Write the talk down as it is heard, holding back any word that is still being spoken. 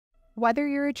Whether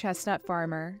you're a chestnut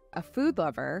farmer, a food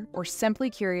lover, or simply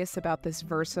curious about this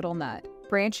versatile nut,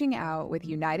 branching out with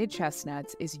United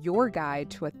Chestnuts is your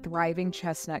guide to a thriving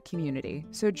chestnut community.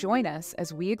 So join us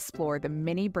as we explore the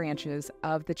many branches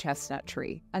of the chestnut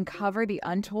tree, uncover the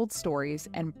untold stories,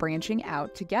 and branching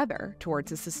out together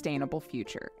towards a sustainable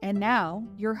future. And now,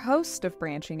 your host of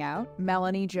Branching Out,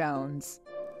 Melanie Jones.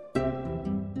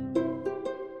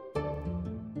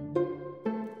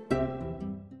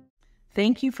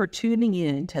 Thank you for tuning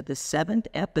in to the 7th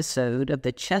episode of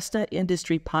the Chestnut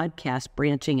Industry Podcast,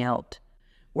 Branching Out.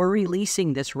 We're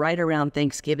releasing this right around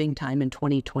Thanksgiving time in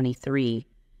 2023,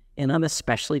 and I'm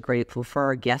especially grateful for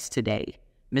our guest today,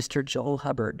 Mr. Joel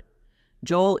Hubbard.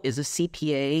 Joel is a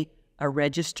CPA, a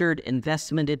registered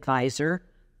investment advisor,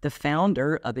 the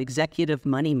founder of Executive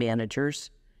Money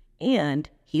Managers, and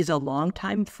he's a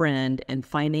longtime friend and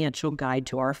financial guide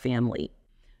to our family.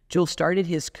 Joel started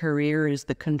his career as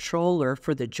the controller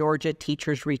for the Georgia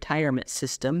Teachers Retirement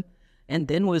System and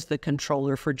then was the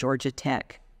controller for Georgia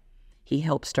Tech. He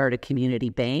helped start a community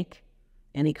bank,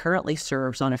 and he currently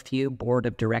serves on a few board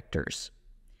of directors.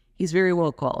 He's very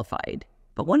well qualified,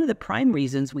 but one of the prime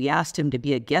reasons we asked him to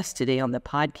be a guest today on the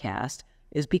podcast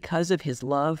is because of his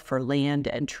love for land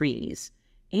and trees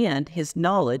and his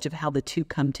knowledge of how the two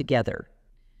come together.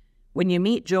 When you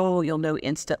meet Joel, you'll know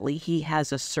instantly he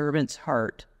has a servant's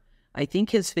heart. I think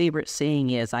his favorite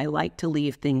saying is, "I like to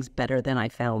leave things better than I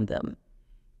found them."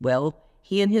 Well,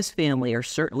 he and his family are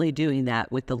certainly doing that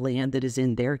with the land that is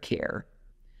in their care.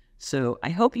 So I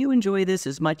hope you enjoy this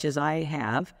as much as I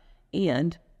have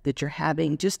and that you're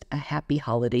having just a happy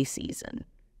holiday season.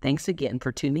 Thanks again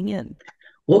for tuning in.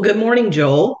 Well, good morning,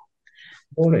 Joel.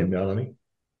 Morning, Melanie.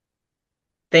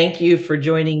 Thank you for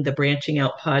joining the Branching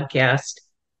Out podcast.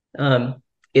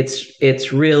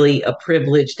 It's really a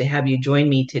privilege to have you join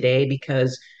me today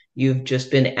because you've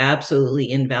just been absolutely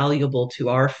invaluable to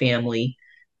our family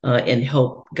and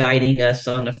help guiding us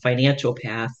on a financial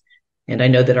path. And I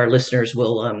know that our listeners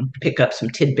will pick up some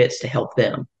tidbits to help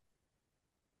them.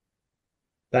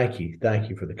 Thank you. Thank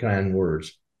you for the kind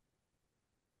words.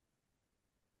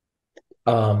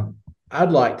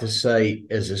 I'd like to say,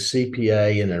 as a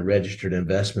CPA and a registered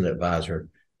investment advisor,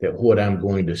 that what I'm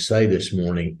going to say this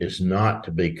morning is not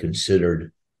to be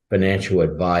considered financial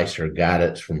advice or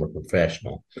guidance from a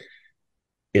professional.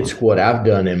 It's what I've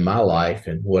done in my life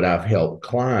and what I've helped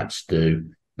clients do,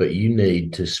 but you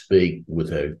need to speak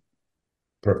with a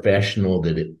professional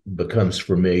that it becomes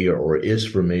familiar or is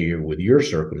familiar with your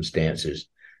circumstances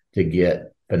to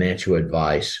get financial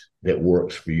advice that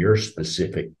works for your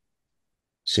specific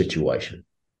situation.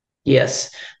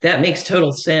 Yes, that makes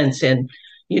total sense. And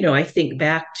I think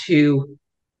back to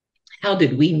how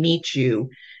did we meet you?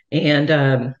 And,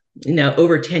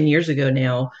 over 10 years ago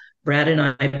now, Brad and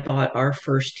I bought our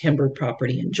first timber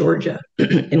property in Georgia,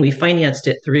 and we financed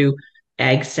it through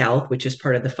Ag South, which is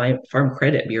part of the Farm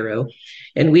Credit Bureau.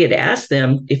 And we had asked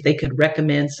them if they could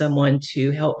recommend someone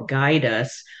to help guide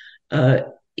us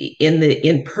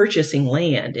in purchasing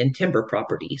land and timber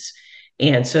properties.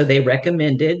 And so they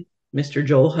recommended Mr.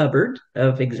 Joel Hubbard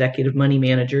of Executive Money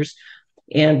Managers.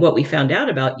 And what we found out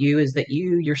about you is that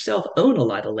you yourself own a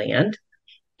lot of land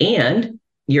and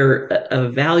you're a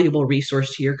valuable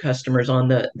resource to your customers on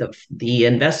the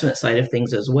investment side of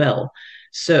things as well.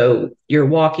 So you're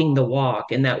walking the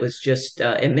walk, and that was just,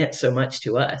 it meant so much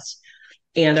to us.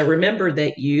 And I remember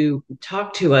that you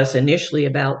talked to us initially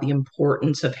about the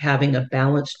importance of having a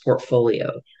balanced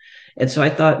portfolio. And so I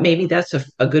thought maybe that's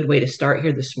a good way to start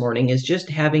here this morning, is just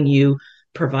having you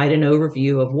provide an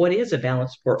overview of what is a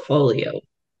balanced portfolio.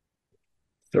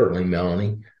 Certainly,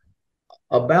 Melanie.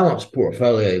 A balanced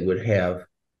portfolio would have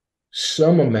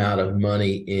some amount of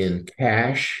money in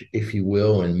cash, if you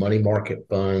will, in money market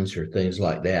funds or things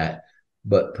like that.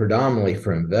 But predominantly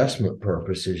for investment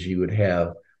purposes, you would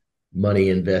have money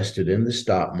invested in the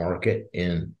stock market,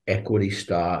 in equity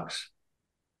stocks,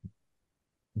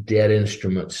 debt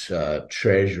instruments,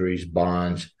 treasuries,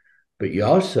 bonds, but you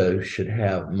also should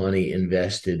have money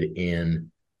invested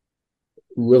in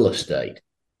real estate.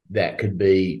 That could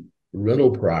be rental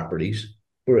properties,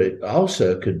 or it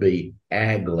also could be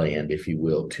ag land, if you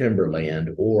will,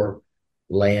 timberland, or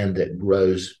land that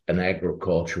grows an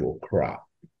agricultural crop.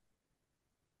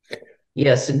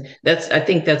 Yes, and I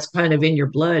think that's kind of in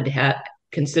your blood,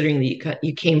 considering that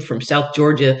you came from South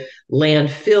Georgia,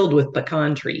 land filled with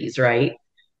pecan trees, right?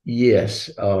 Yes,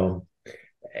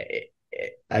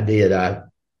 I did.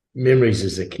 Memories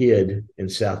as a kid in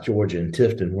South Georgia in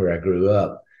Tifton, where I grew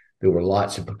up, there were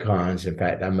lots of pecans. In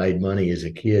fact, I made money as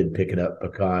a kid picking up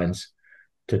pecans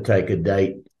to take a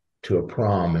date to a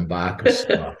prom and buy a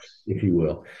cassava, if you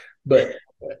will. But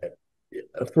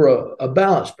for a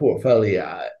balanced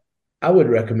portfolio, I would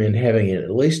recommend having at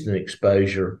least an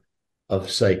exposure of,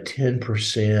 say,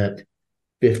 10%,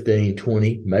 15,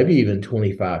 20, maybe even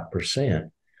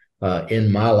 25%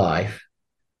 in my life,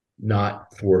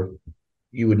 not for,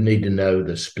 you would need to know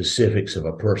the specifics of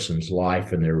a person's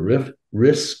life and their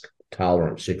risk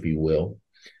tolerance, if you will.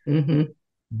 Mm-hmm.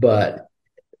 But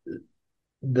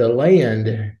the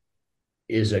land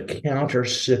is a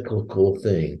counter-cyclical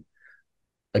thing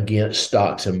against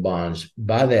stocks and bonds.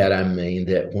 By that, I mean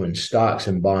that when stocks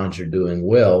and bonds are doing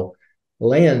well,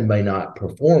 land may not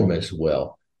perform as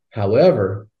well.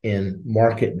 However, in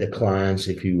market declines,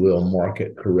 if you will,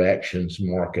 market corrections,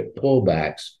 market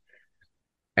pullbacks,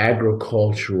 an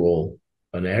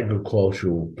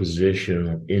agricultural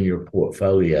position in your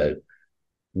portfolio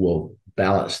will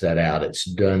balance that out. It's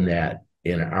done that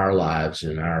in our lives,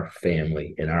 in our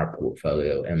family, in our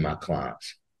portfolio, and my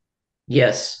clients.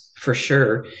 Yes, for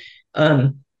sure.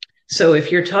 Um, so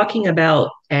if you're talking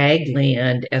about ag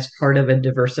land as part of a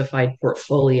diversified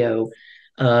portfolio,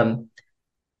 um,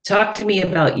 talk to me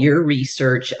about your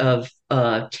research of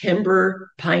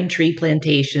timber pine tree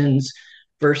plantations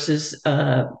versus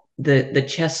the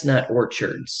chestnut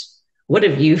orchards. What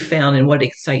have you found and what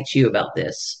excites you about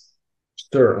this?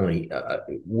 Certainly,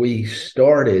 we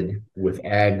started with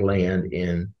ag land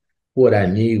in what I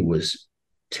knew was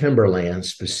timberland,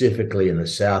 specifically in the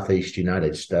Southeast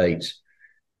United States,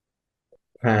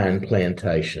 pine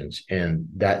plantations. And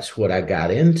that's what I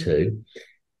got into.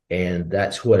 And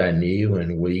that's what I knew.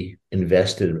 And we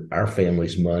invested our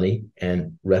family's money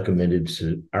and recommended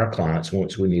to our clients,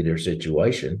 once we knew their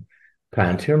situation,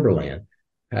 pine timberland.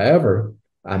 However,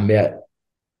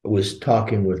 was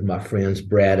talking with my friends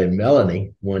Brad and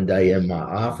Melanie one day in my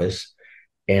office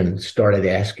and started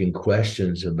asking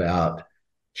questions about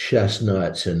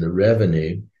chestnuts and the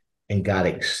revenue, and got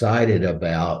excited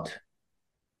about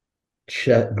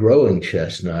growing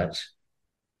chestnuts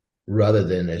rather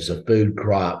than as a food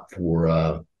crop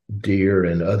for deer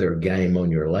and other game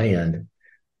on your land,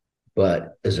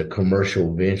 but as a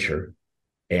commercial venture.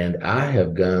 And I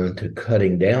have gone to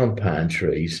cutting down pine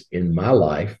trees in my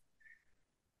life,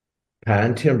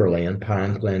 pine timberland,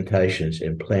 pine plantations,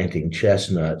 and planting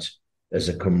chestnuts as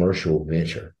a commercial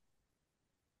venture.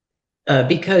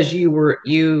 Because you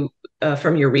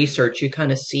from your research, you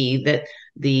kind of see that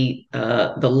the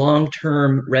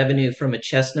long-term revenue from a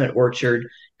chestnut orchard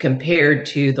compared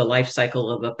to the life cycle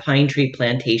of a pine tree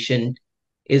plantation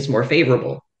is more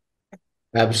favorable.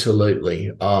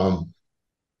 Absolutely.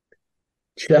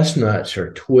 Chestnuts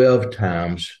are 12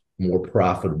 times more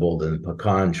profitable than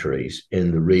pecan trees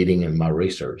in the reading and my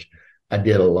research. I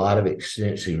did a lot of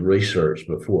extensive research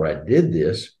before I did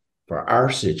this for our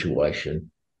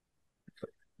situation,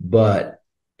 but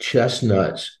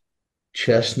chestnut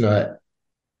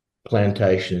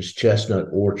plantations, chestnut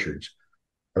orchards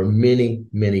are many,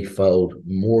 many fold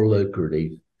more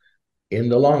lucrative in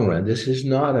the long run. This is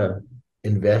not a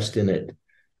invest in it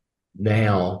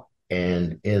now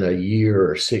and in a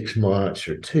year or 6 months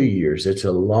or 2 years. It's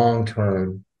a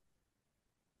long-term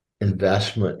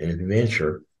investment and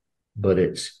venture, but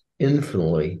it's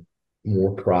infinitely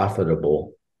more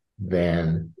profitable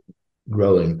than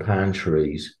growing pine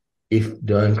trees if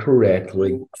done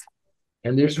correctly.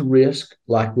 And there's risk,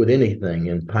 like with anything.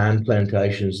 In pine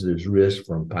plantations, there's risk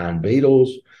from pine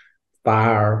beetles,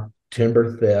 fire,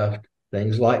 timber theft,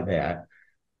 things like that.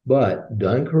 But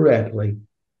done correctly,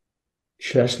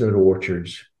 chestnut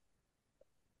orchards,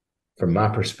 from my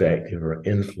perspective, are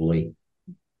infinitely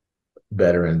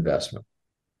better investment.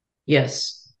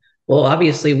 Yes. Well,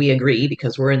 obviously we agree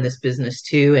because we're in this business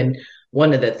too. And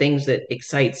one of the things that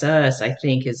excites us, I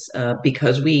think, is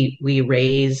because we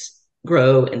raise,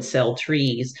 grow, and sell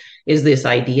trees, is this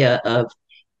idea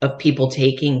of people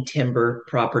taking timber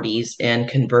properties and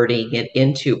converting it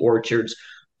into orchards,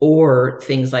 or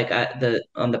things like the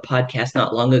on the podcast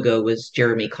not long ago was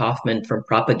Jeremy Kaufman from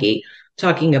Propagate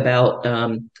talking about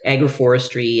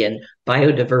agroforestry and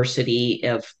biodiversity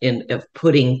of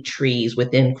putting trees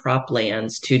within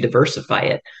croplands to diversify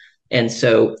it. And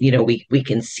so, we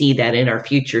can see that in our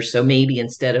future. So maybe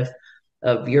instead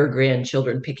of your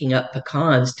grandchildren picking up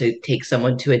pecans to take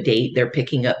someone to a date, they're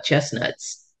picking up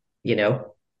chestnuts, you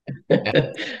know?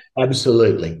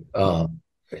 Absolutely.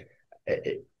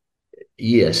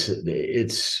 Yes,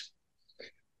 it's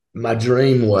my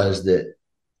dream was that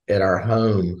at our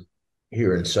home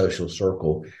here in Social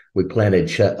Circle, we planted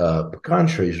pecan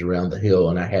trees around the hill,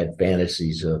 and I had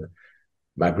fantasies of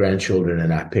my grandchildren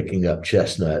and I picking up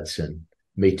chestnuts and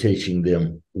me teaching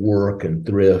them work and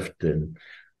thrift and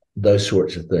those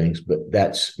sorts of things. But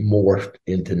that's morphed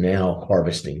into now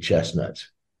harvesting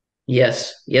chestnuts.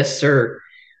 Yes, yes, sir.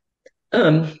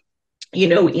 Um,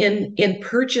 in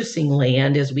purchasing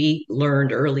land, as we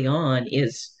learned early on,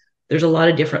 is there's a lot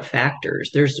of different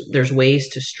factors. There's ways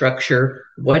to structure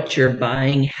what you're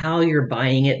buying, how you're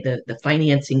buying it, the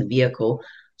financing vehicle.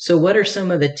 So what are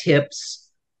some of the tips,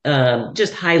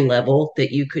 just high level,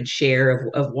 that you could share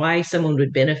of why someone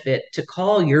would benefit to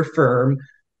call your firm,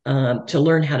 to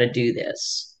learn how to do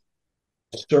this?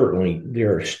 Certainly,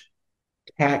 there are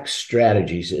tax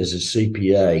strategies as a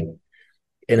CPA,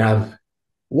 and I've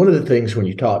one of the things when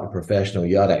you talk to a professional,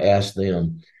 you ought to ask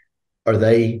them, are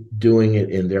they doing it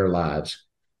in their lives?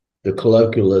 The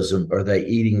colloquialism, are they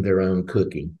eating their own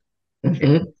cooking?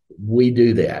 Mm-hmm. We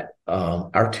do that.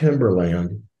 Our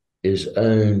timberland is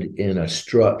owned in a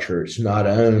structure. It's not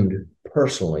owned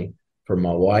personally for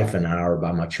my wife and I or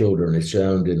by my children. It's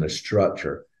owned in a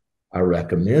structure. I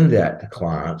recommend that to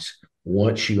clients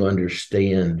once you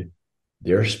understand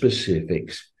their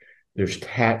specifics. There's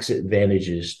tax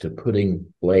advantages to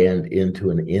putting land into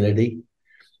an entity,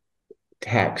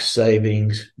 tax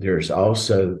savings. There's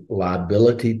also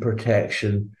liability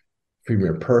protection from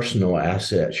your personal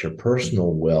assets, your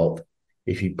personal wealth,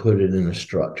 if you put it in a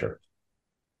structure.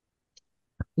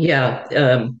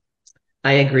 Yeah,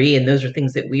 I agree. And those are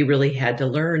things that we really had to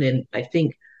learn. And I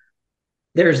think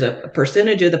there's a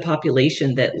percentage of the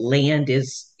population that land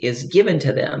is given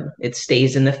to them. It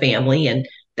stays in the family, and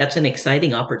that's an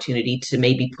exciting opportunity to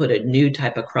maybe put a new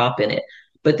type of crop in it.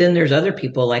 But then there's other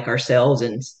people like ourselves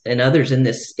and others in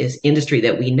this industry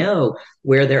that we know,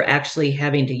 where they're actually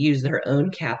having to use their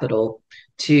own capital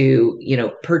to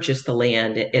purchase the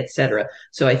land, et cetera.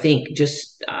 So I think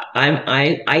just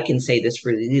I can say this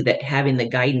for you, that having the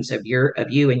guidance of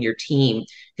you and your team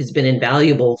has been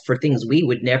invaluable for things we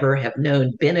would never have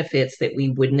known, benefits that we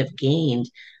wouldn't have gained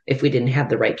if we didn't have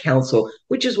the right counsel,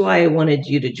 which is why I wanted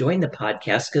you to join the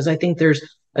podcast, because I think there's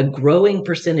a growing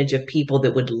percentage of people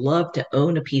that would love to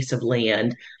own a piece of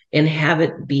land and have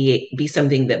it be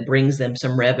something that brings them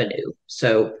some revenue.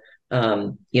 So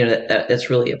that's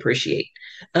really appreciate.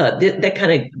 That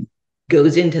kind of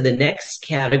goes into the next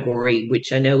category,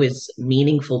 which I know is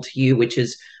meaningful to you, which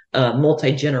is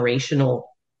multi-generational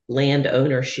land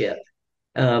ownership.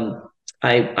 Um,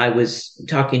 I was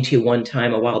talking to you one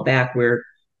time a while back where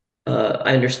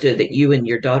I understood that you and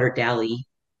your daughter Dally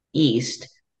East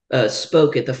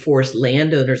spoke at the Forest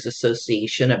Landowners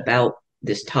Association about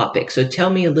this topic. So tell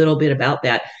me a little bit about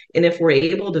that, and if we're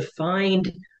able to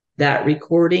find that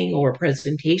recording or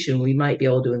presentation, we might be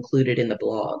able to include it in the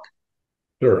blog.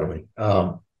 Certainly.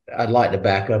 I'd like to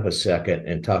back up a second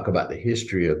and talk about the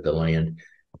history of the land.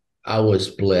 I was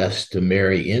blessed to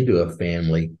marry into a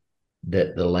family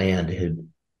that the land had,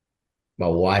 my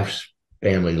wife's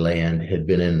family land had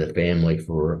been in the family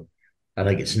for, I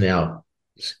think it's now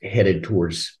headed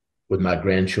towards, with my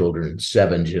grandchildren,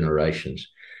 7 generations.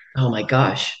 Oh my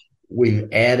gosh. We've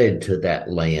added to that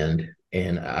land,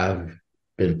 and I've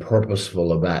been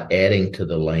purposeful about adding to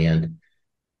the land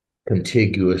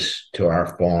contiguous to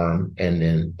our farm and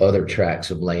then other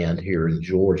tracts of land here in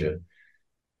Georgia.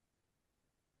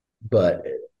 But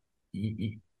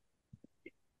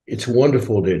it's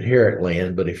wonderful to inherit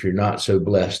land, but if you're not so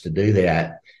blessed to do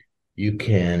that, you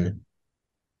can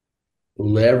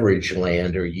leverage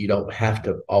land, or you don't have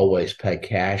to always pay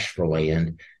cash for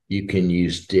land. You can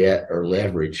use debt or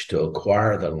leverage to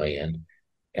acquire the land.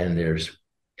 And there's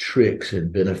tricks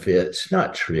and benefits,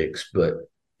 not tricks, but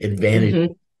advantages.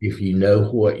 Mm-hmm. If you know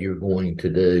what you're going to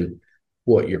do,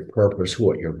 what your purpose,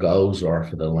 what your goals are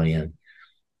for the land,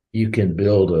 you can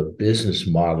build a business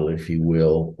model, if you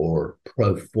will, or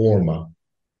pro forma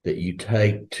that you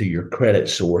take to your credit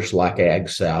source like Ag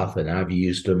South, and I've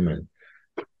used them, and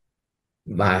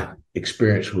my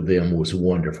experience with them was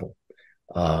wonderful.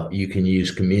 You can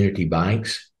use community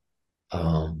banks.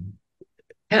 How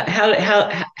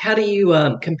do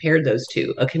you compare those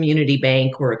two, a community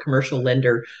bank or a commercial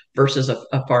lender versus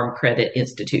a farm credit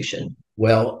institution?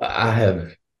 Well, I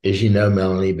have, as you know,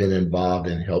 Melanie, been involved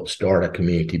and helped start a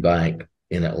community bank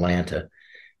in Atlanta.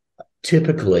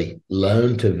 Typically,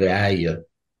 loan to value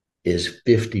is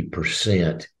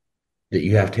 50%, that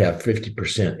you have to have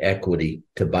 50% equity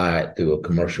to buy it through a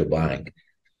commercial bank.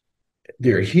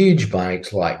 There are huge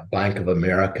banks like Bank of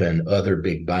America and other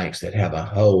big banks that have a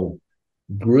whole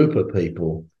group of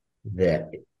people that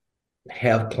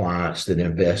have clients that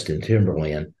invest in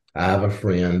timberland. I have a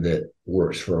friend that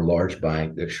works for a large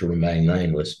bank that should remain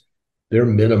nameless. Their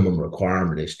minimum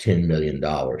requirement is $10 million.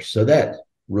 So that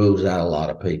rules out a lot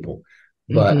of people.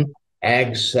 But Mm-hmm.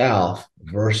 Ag South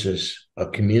versus a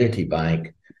community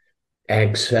bank,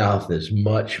 Ag South is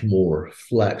much more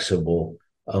flexible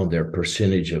on their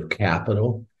percentage of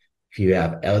capital if you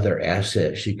have other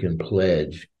assets you can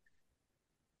pledge,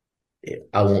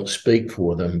 I won't speak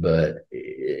for them, but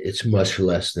it's much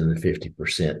less than the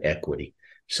 50% equity.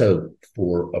 So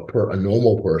for a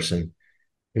normal person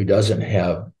who doesn't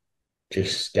have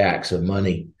just stacks of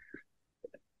money,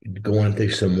 going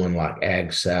through someone like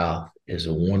Ag South is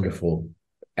a wonderful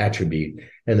attribute.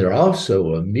 And they're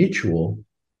also a mutual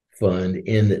fund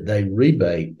in that they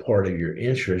rebate part of your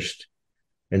interest.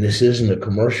 And this isn't a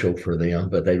commercial for them,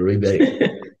 but they rebate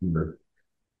your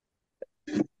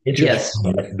interest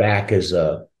Yes. back as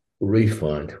a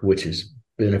refund, which is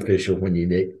beneficial when you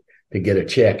need to get a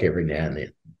check every now and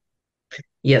then.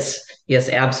 Yes, yes,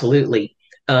 absolutely.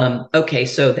 Okay,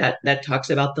 so that talks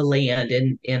about the land,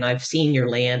 and I've seen your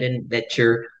land, and that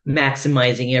you're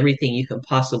maximizing everything you can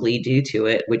possibly do to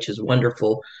it, which is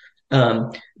wonderful.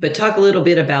 But talk a little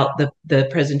bit about the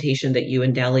presentation that you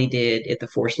and Dally did at the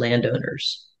Forest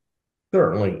Landowners.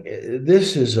 Certainly,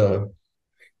 this is a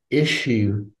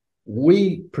issue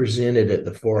we presented at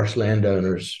the Forest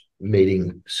Landowners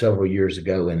meeting several years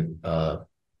ago in the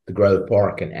Grove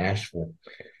Park in Asheville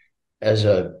as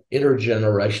a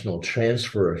intergenerational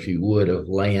transfer, if you would, of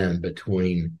land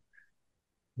between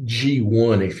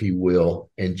G1, if you will,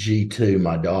 and G2,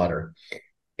 my daughter.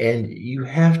 And you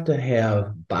have to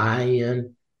have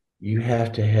buy-in. You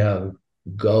have to have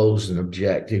goals and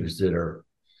objectives that are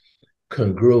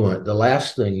congruent. The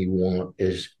last thing you want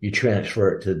is you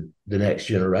transfer it to the next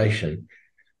generation.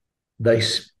 They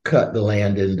cut the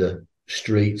land into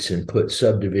streets and put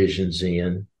subdivisions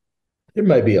in. There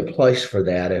may be a place for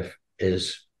that if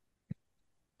as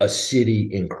a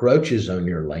city encroaches on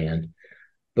your land,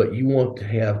 but you want to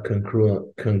have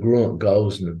congruent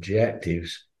goals and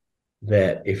objectives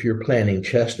that if you're planting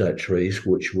chestnut trees,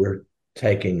 which we're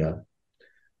taking a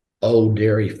old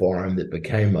dairy farm that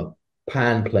became a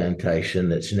pine plantation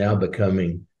that's now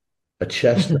becoming a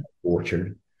chestnut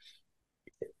orchard,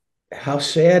 how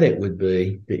sad it would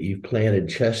be that you've planted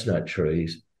chestnut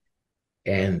trees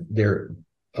and they're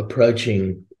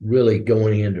approaching really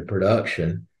going into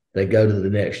production. They go to the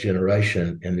next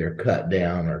generation and they're cut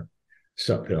down or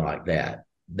something like that.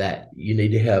 That you need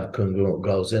to have congruent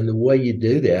goals. And the way you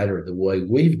do that, or the way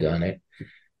we've done it,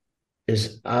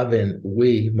 is my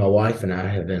wife and I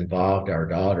have involved our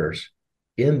daughters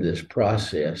in this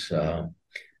process.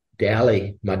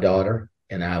 Dally, my daughter,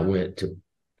 and I went to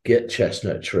get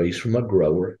chestnut trees from a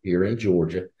grower here in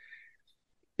Georgia.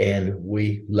 And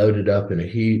we loaded up in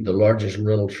the largest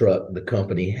rental truck the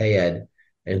company had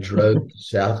and drove to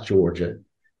South Georgia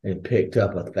and picked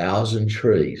up 1,000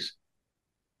 trees.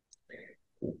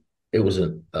 It was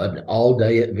an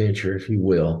all-day adventure, if you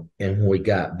will. And when we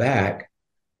got back,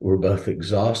 we're both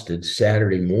exhausted.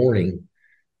 Saturday morning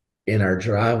in our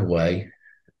driveway,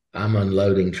 I'm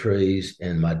unloading trees,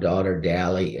 and my daughter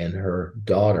Dally and her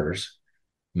daughters,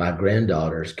 my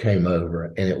granddaughters, came over,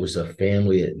 and it was a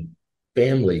family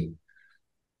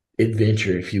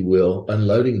adventure, if you will,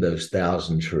 unloading those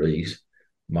 1,000 trees.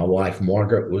 My wife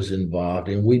Margaret was involved,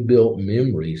 and we built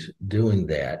memories doing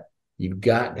that. You've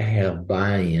got to have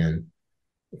buy-in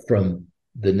from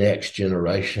the next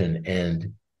generation.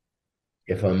 And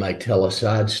if I may tell a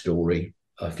side story,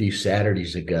 a few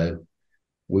Saturdays ago,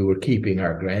 we were keeping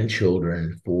our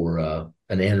grandchildren for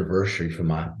an anniversary for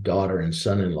my daughter and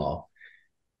son-in-law.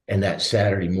 And that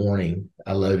Saturday morning,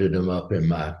 I loaded them up in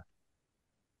my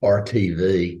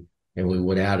RTV, and we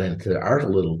went out into our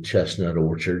little chestnut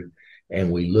orchard,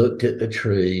 and we looked at the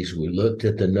trees. We looked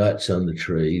at the nuts on the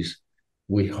trees.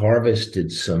 We harvested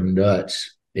some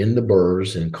nuts in the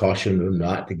burrs and cautioned them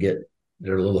not to get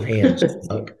their little hands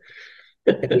stuck.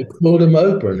 And we pulled them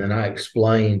open, and I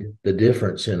explained the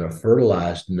difference in a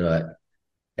fertilized nut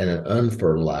and an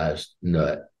unfertilized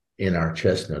nut in our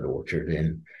chestnut orchard.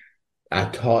 And I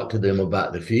talked to them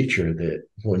about the future, that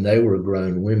when they were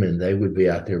grown women, they would be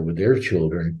out there with their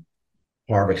children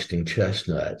harvesting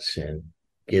chestnuts and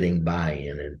getting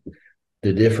buy-in, and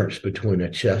the difference between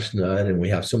a chestnut, and we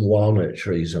have some walnut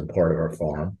trees on part of our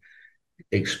farm,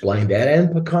 explained that,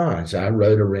 and pecans. I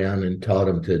rode around and taught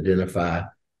them to identify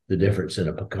the difference in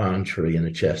a pecan tree and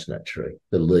a chestnut tree,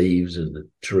 the leaves and the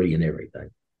tree and everything.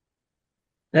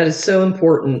 That is so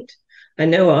important. I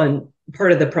know on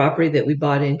part of the property that we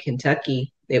bought in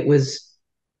Kentucky, it was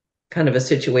kind of a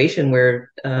situation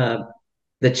where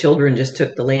the children just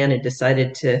took the land and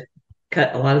decided to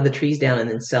cut a lot of the trees down and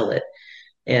then sell it.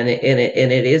 And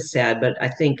it is sad, but I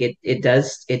think it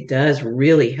does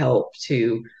really help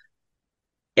to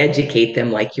educate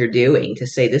them like you're doing, to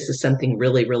say this is something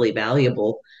really, really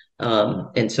valuable.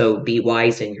 And so be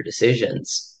wise in your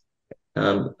decisions.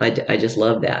 I just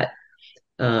love that.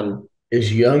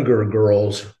 As younger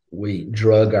girls, we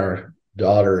drug our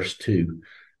daughters to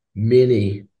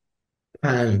many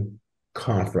pine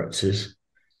conferences,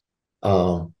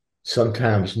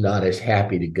 sometimes not as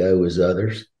happy to go as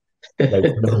others. They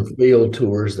went on field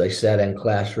tours, they sat in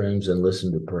classrooms and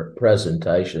listened to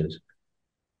presentations,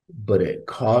 but it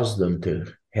caused them to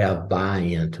have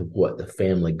buy-in to what the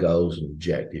family goals and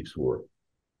objectives were.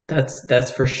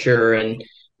 That's for sure. And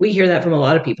we hear that from a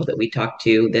lot of people that we talk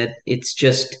to, that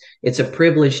it's a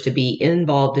privilege to be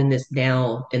involved in this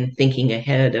now and thinking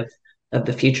ahead of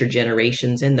the future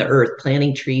generations and the earth.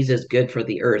 Planting trees is good for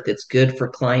the earth. It's good for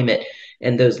climate.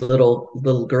 And those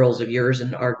little girls of yours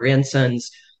and our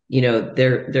grandsons,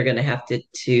 they're going to have to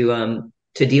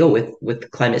deal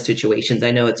with climate situations.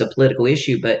 I know it's a political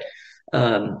issue, but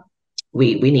um,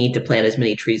 we need to plant as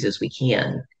many trees as we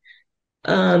can.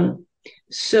 Um,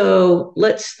 so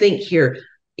let's think here.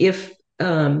 If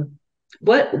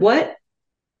what what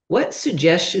what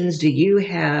suggestions do you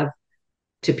have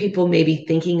to people maybe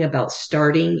thinking about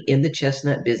starting in the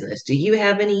chestnut business? Do you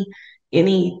have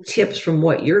any tips from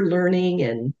what you're learning?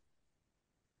 And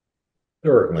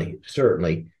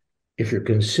Certainly. If you're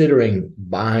considering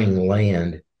buying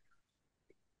land,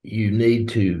 you need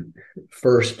to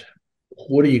first,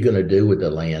 what are you going to do with the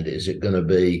land? Is it going to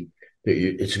be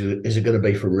is it going to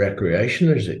be for recreation,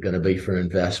 or is it going to be for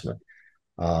investment?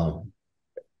 Um,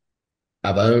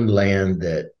 I've owned land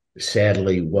that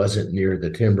sadly wasn't near the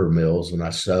timber mills, and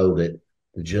I sold it.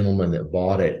 The gentleman that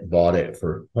bought it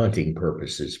for hunting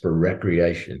purposes, for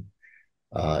recreation.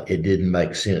 It didn't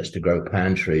make sense to grow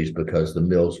pine trees because the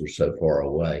mills were so far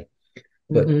away.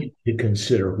 But Mhm. you need to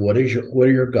consider what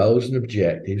are your goals and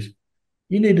objectives.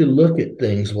 You need to look at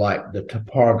things like the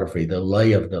topography, the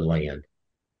lay of the land,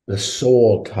 the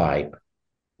soil type,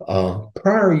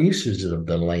 prior uses of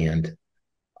the land.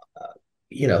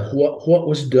 What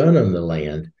was done on the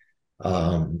land.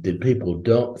 Did people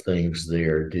dump things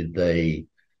there?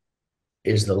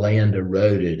 Is the land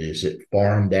eroded? Is it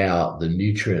farmed out? The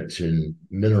nutrients and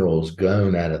minerals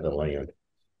gone out of the land?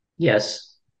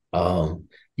 Yes.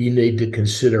 You need to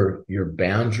consider your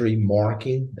boundary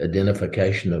marking,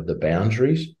 identification of the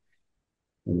boundaries,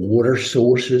 water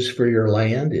sources for your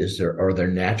land. Are there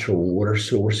natural water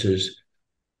sources?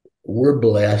 We're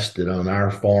blessed that on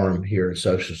our farm here in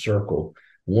Social Circle,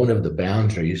 one of the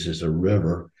boundaries is a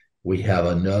river. We have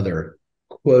another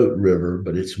quote river,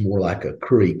 but it's more like a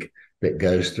creek that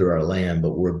goes through our land,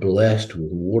 but we're blessed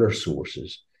with water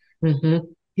sources. Hmm.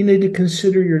 You need to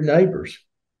consider your neighbors.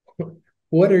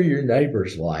 What are your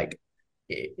neighbors like?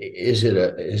 Is it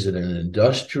an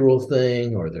industrial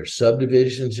thing? Are there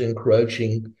subdivisions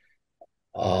encroaching?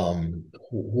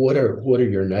 What are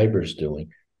your neighbors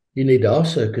doing? You need to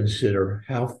also consider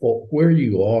where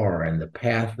you are and the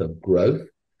path of growth.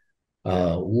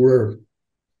 We're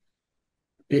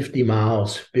 60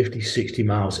 miles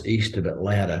east of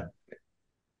Atlanta.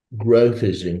 Growth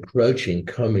is encroaching,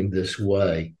 coming this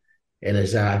way. And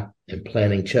as I am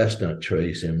planting chestnut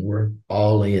trees, and we're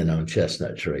all in on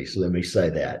chestnut trees, let me say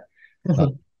that. Uh,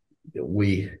 Hmm.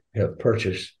 we have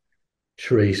purchased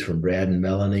trees from Brad and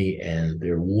Melanie, and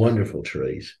they're wonderful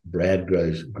trees. Brad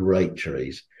grows great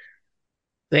trees.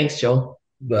 Thanks, Joel.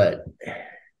 But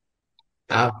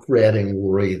I fret and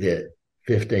worry that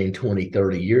 15, 20,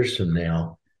 30 years from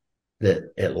now,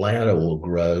 that Atlanta will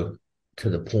grow to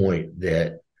the point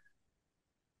that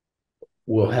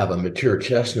we'll have a mature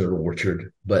chestnut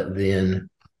orchard, but then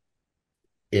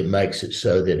it makes it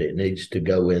so that it needs to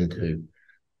go into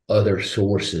other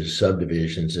sources,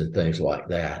 subdivisions, and things like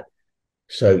that.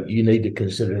 So you need to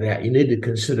consider that. You need to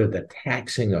consider the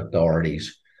taxing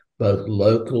authorities, both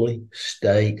locally,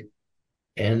 state,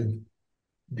 and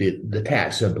the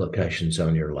tax implications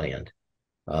on your land.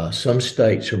 Some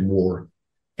states are more,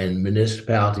 and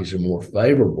municipalities are more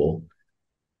favorable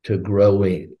to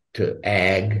growing to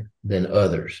ag than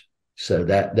others. So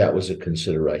that was a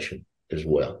consideration as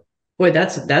well. Boy,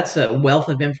 that's a wealth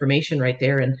of information right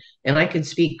there. And I can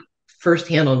speak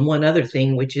firsthand on one other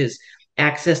thing, which is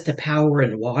access to power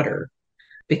and water.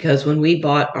 Because when we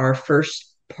bought our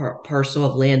first parcel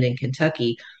of land in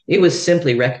Kentucky, it was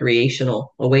simply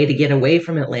recreational, a way to get away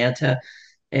from Atlanta.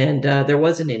 And there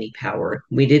wasn't any power.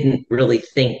 We didn't really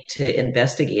think to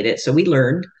investigate it. So we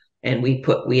learned and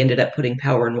we ended up putting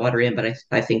power and water in, but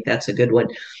I think that's a good one.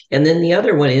 And then the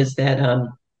other one is that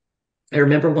I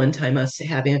remember one time us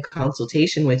having a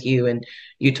consultation with you, and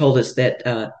you told us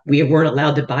that we weren't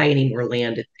allowed to buy any more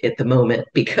land at the moment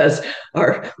because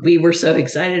we were so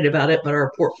excited about it, but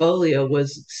our portfolio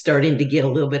was starting to get a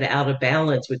little bit out of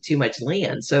balance with too much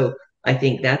land. So I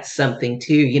think that's something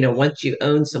too. Once you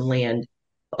own some land,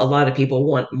 a lot of people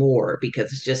want more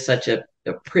because it's just such a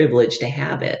privilege to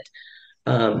have it.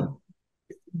 Um,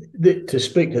 To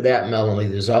speak to that, Melanie,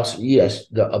 there's also, yes,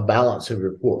 a balance of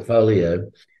your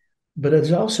portfolio, but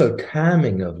there's also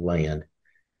timing of land.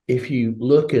 If you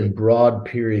look in broad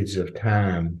periods of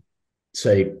time,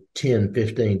 say 10,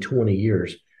 15, 20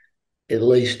 years, at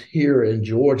least here in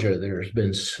Georgia, there's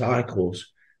been cycles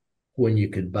when you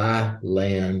could buy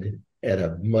land at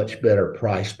a much better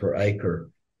price per acre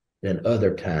than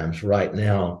other times. Right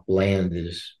now, land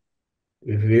is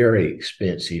very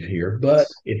expensive here, but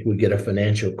if we get a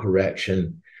financial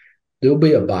correction, there'll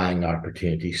be a buying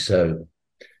opportunity. So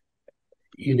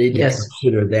you need to Yes.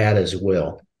 consider that as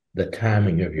well, the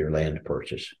timing of your land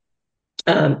purchase.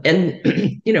 And,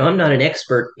 I'm not an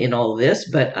expert in all of this,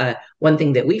 but one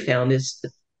thing that we found is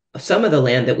some of the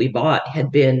land that we bought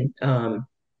had been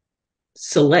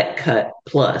select cut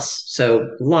plus.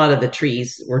 So a lot of the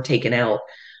trees were taken out,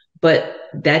 but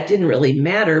that didn't really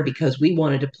matter because we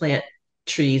wanted to plant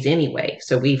trees anyway.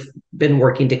 So we've been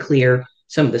working to clear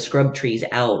some of the scrub trees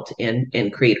out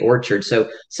and create orchards. So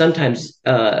sometimes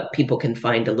people can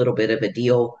find a little bit of a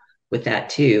deal with that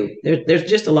too. There's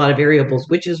just a lot of variables,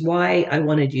 which is why I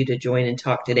wanted you to join and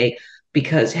talk today,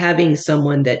 because having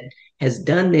someone that has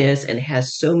done this and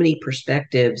has so many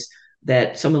perspectives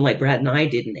that someone like Brad and I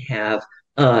didn't have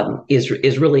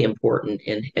is really important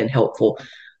and helpful.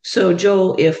 So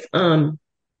Joel, if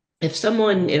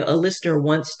someone, a listener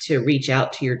wants to reach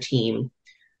out to your team,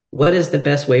 what is the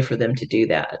best way for them to do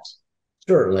that?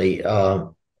 Certainly.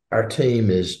 Our team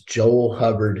is Joel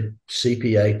Hubbard,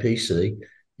 CPA PC.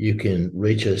 You can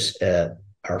reach us at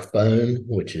our phone,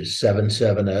 which is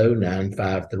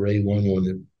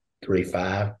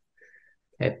 770-953-1135.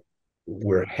 Okay.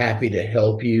 We're happy to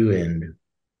help you and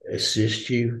assist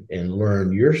you and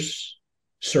learn your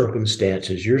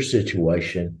circumstances, your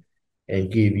situation,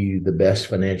 and give you the best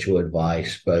financial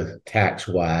advice, both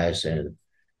tax-wise and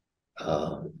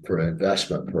for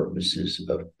investment purposes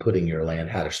of putting your land,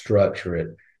 how to structure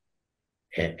it,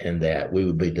 and that we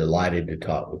would be delighted to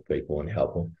talk with people and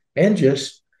help them, and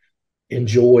just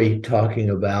enjoy talking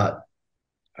about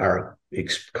our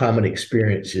common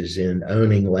experiences in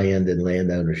owning land and land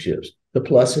ownerships, the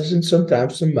pluses and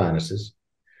sometimes some minuses.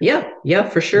 Yeah,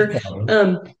 for sure.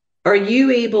 Are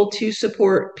you able to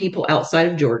support people outside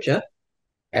of Georgia?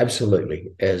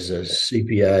 Absolutely. As a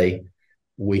CPA,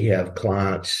 we have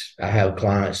clients. I have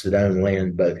clients that own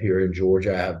land both here in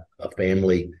Georgia. I have a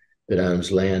family that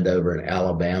owns land over in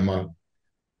Alabama.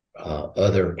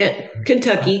 Other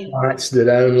Kentucky. clients that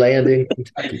own land in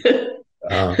Kentucky.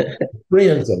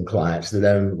 Friends and clients that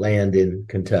own land in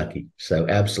Kentucky. So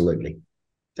absolutely.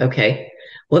 Okay.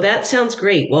 Well, that sounds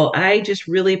great. Well, I just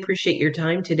really appreciate your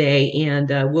time today, and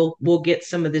we'll get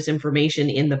some of this information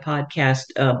in the podcast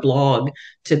blog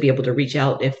to be able to reach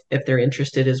out if they're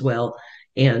interested as well.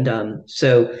 And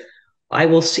so I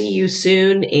will see you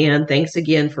soon. And thanks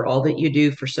again for all that you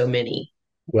do for so many.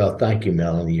 Well, thank you,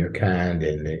 Melanie. You're kind,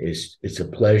 and it's a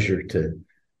pleasure to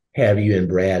have you and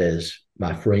Brad as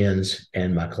my friends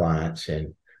and my clients.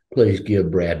 And please give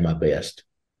Brad my best.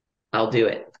 I'll do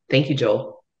it. Thank you,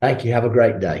 Joel. Thank you. Have a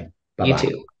great day. Bye-bye. You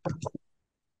too.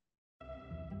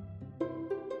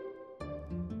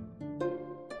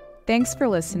 Thanks for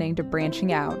listening to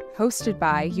Branching Out, hosted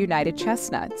by United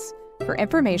Chestnuts. For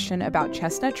information about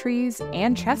chestnut trees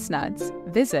and chestnuts,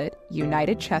 visit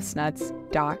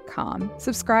unitedchestnuts.com.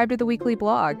 Subscribe to the weekly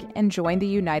blog and join the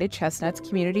United Chestnuts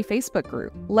community Facebook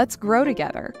group. Let's grow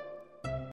together.